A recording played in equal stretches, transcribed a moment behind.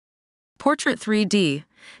Portrait3D,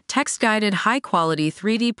 text-guided high-quality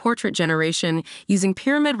 3D portrait generation using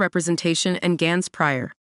pyramid representation and GANs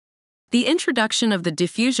prior. The introduction of the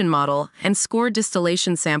diffusion model and score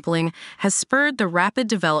distillation sampling has spurred the rapid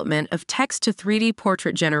development of text-to-3D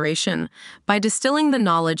portrait generation by distilling the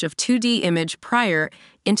knowledge of 2D image prior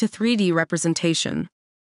into 3D representation.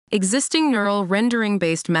 Existing neural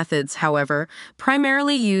rendering-based methods, however,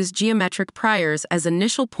 primarily use geometric priors as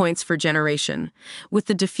initial points for generation, with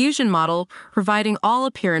the diffusion model providing all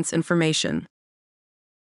appearance information.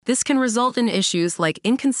 This can result in issues like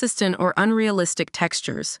inconsistent or unrealistic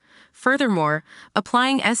textures. Furthermore,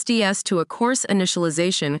 applying SDS to a coarse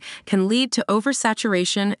initialization can lead to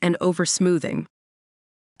oversaturation and oversmoothing.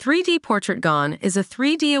 3D Portrait GAN is a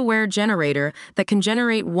 3D-aware generator that can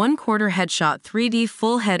generate one-quarter headshot 3D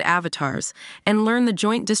full-head avatars and learn the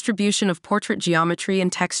joint distribution of portrait geometry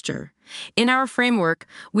and texture. In our framework,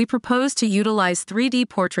 we propose to utilize 3D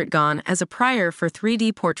Portrait GAN as a prior for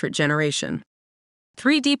 3D portrait generation.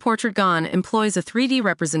 3D Portrait GAN employs a 3D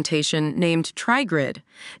representation named TriGrid.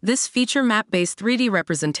 This feature map-based 3D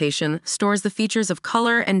representation stores the features of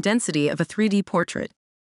color and density of a 3D portrait.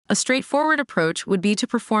 A straightforward approach would be to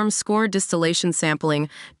perform score distillation sampling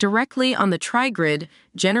directly on the TriGrid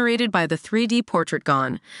generated by the 3D Portrait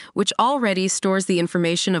GAN, which already stores the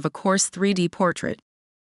information of a coarse 3D portrait.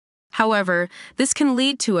 However, this can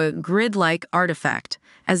lead to a grid-like artifact,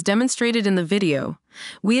 as demonstrated in the video.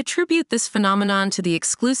 We attribute this phenomenon to the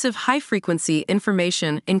exclusive high-frequency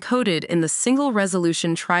information encoded in the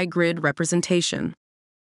single-resolution TriGrid representation.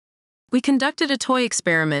 We conducted a toy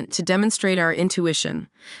experiment to demonstrate our intuition.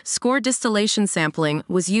 Score distillation sampling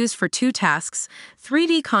was used for two tasks: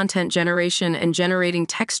 3D content generation and generating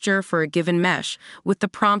texture for a given mesh, with the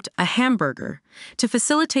prompt, a hamburger. To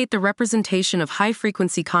facilitate the representation of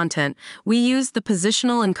high-frequency content, we used the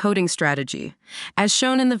positional encoding strategy. As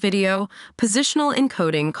shown in the video, positional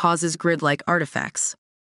encoding causes grid-like artifacts.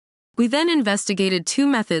 We then investigated two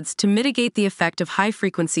methods to mitigate the effect of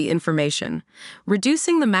high-frequency information: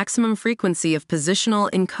 reducing the maximum frequency of positional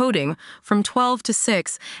encoding from 12 to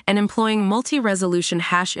 6 and employing multi-resolution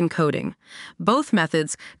hash encoding. Both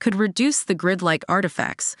methods could reduce the grid-like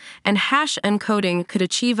artifacts, and hash encoding could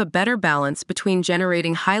achieve a better balance between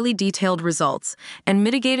generating highly detailed results and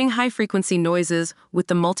mitigating high-frequency noises with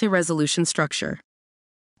the multi-resolution structure.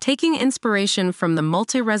 Taking inspiration from the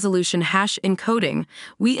multi-resolution hash encoding,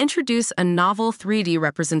 we introduce a novel 3D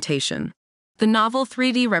representation. The novel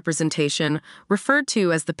 3D representation, referred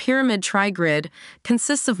to as the pyramid TriGrid,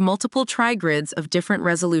 consists of multiple TriGrids of different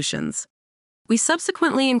resolutions. We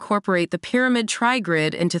subsequently incorporate the pyramid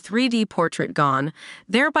TriGrid into 3D Portrait GAN,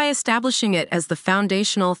 thereby establishing it as the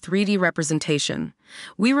foundational 3D representation.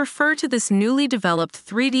 We refer to this newly developed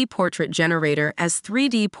 3D portrait generator as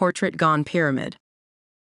 3D Portrait GAN Pyramid.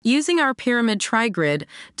 Using our pyramid TriGrid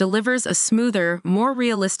delivers a smoother, more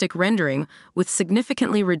realistic rendering with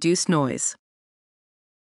significantly reduced noise.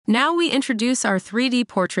 Now we introduce our 3D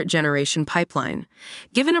portrait generation pipeline.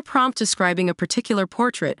 Given a prompt describing a particular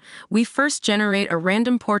portrait, we first generate a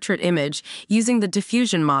random portrait image using the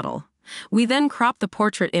diffusion model. We then crop the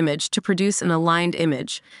portrait image to produce an aligned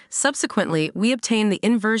image. Subsequently, we obtain the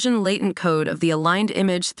inversion latent code of the aligned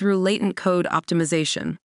image through latent code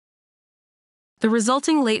optimization. The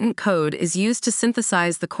resulting latent code is used to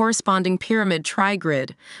synthesize the corresponding pyramid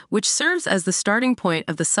TriGrid, which serves as the starting point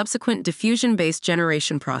of the subsequent diffusion-based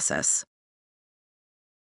generation process.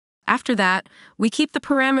 After that, we keep the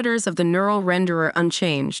parameters of the neural renderer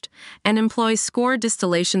unchanged and employ score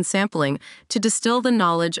distillation sampling to distill the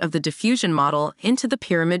knowledge of the diffusion model into the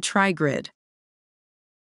pyramid TriGrid.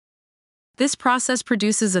 This process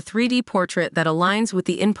produces a 3D portrait that aligns with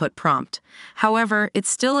the input prompt. However, it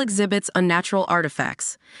still exhibits unnatural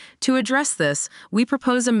artifacts. To address this, we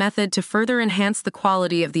propose a method to further enhance the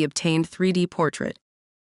quality of the obtained 3D portrait.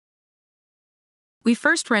 We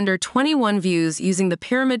first render 21 views using the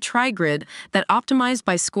pyramid TriGrid that optimized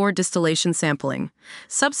by score distillation sampling.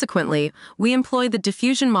 Subsequently, we employ the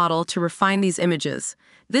diffusion model to refine these images.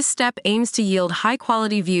 This step aims to yield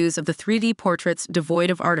high-quality views of the 3D portraits devoid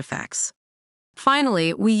of artifacts.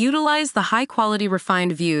 Finally, we utilize the high-quality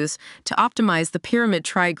refined views to optimize the pyramid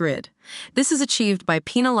TriGrid. This is achieved by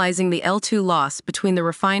penalizing the L2 loss between the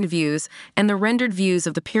refined views and the rendered views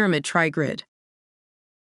of the pyramid TriGrid.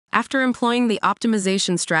 After employing the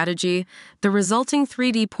optimization strategy, the resulting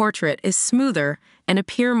 3D portrait is smoother and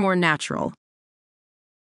appear more natural.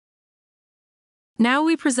 Now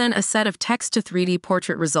we present a set of text-to-3D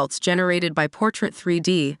portrait results generated by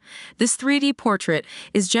Portrait3D. This 3D portrait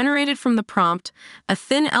is generated from the prompt, a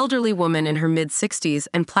thin elderly woman in her mid-60s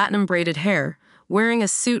and platinum-braided hair. wearing a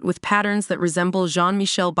suit with patterns that resemble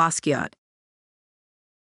Jean-Michel Basquiat.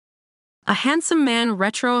 A handsome man,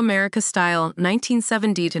 retro America style,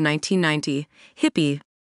 1970 to 1990, hippie.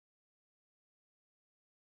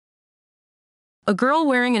 A girl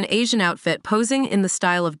wearing an Asian outfit posing in the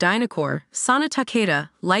style of Dinosaur, Sana Takeda,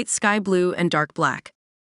 light sky blue and dark black.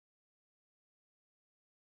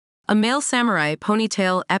 A male samurai,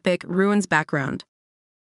 ponytail, epic, ruins background.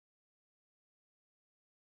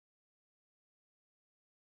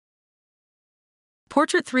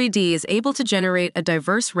 Portrait3D is able to generate a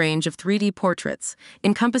diverse range of 3D portraits,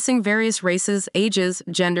 encompassing various races, ages,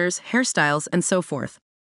 genders, hairstyles, and so forth.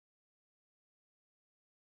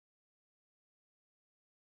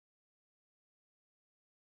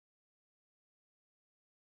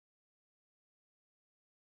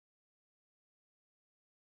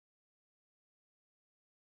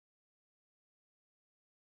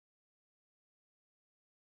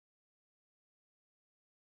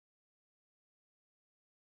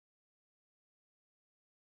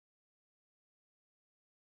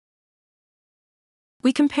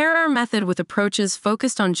 We compare our method with approaches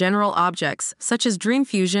focused on general objects, such as Dream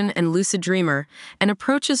Fusion and Lucid Dreamer, and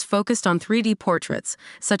approaches focused on 3D portraits,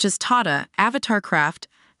 such as Tata, Avatar Craft,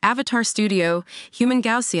 Avatar Studio, Human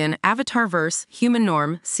Gaussian, Avatar Verse, Human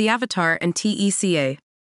Norm, C-Avatar, and TECA.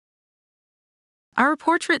 Our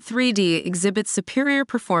Portrait3D exhibits superior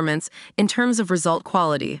performance in terms of result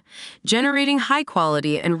quality, generating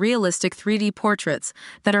high-quality and realistic 3D portraits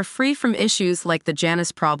that are free from issues like the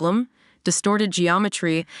Janus problem, distorted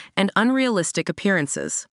geometry, and unrealistic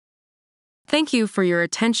appearances. Thank you for your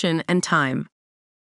attention and time.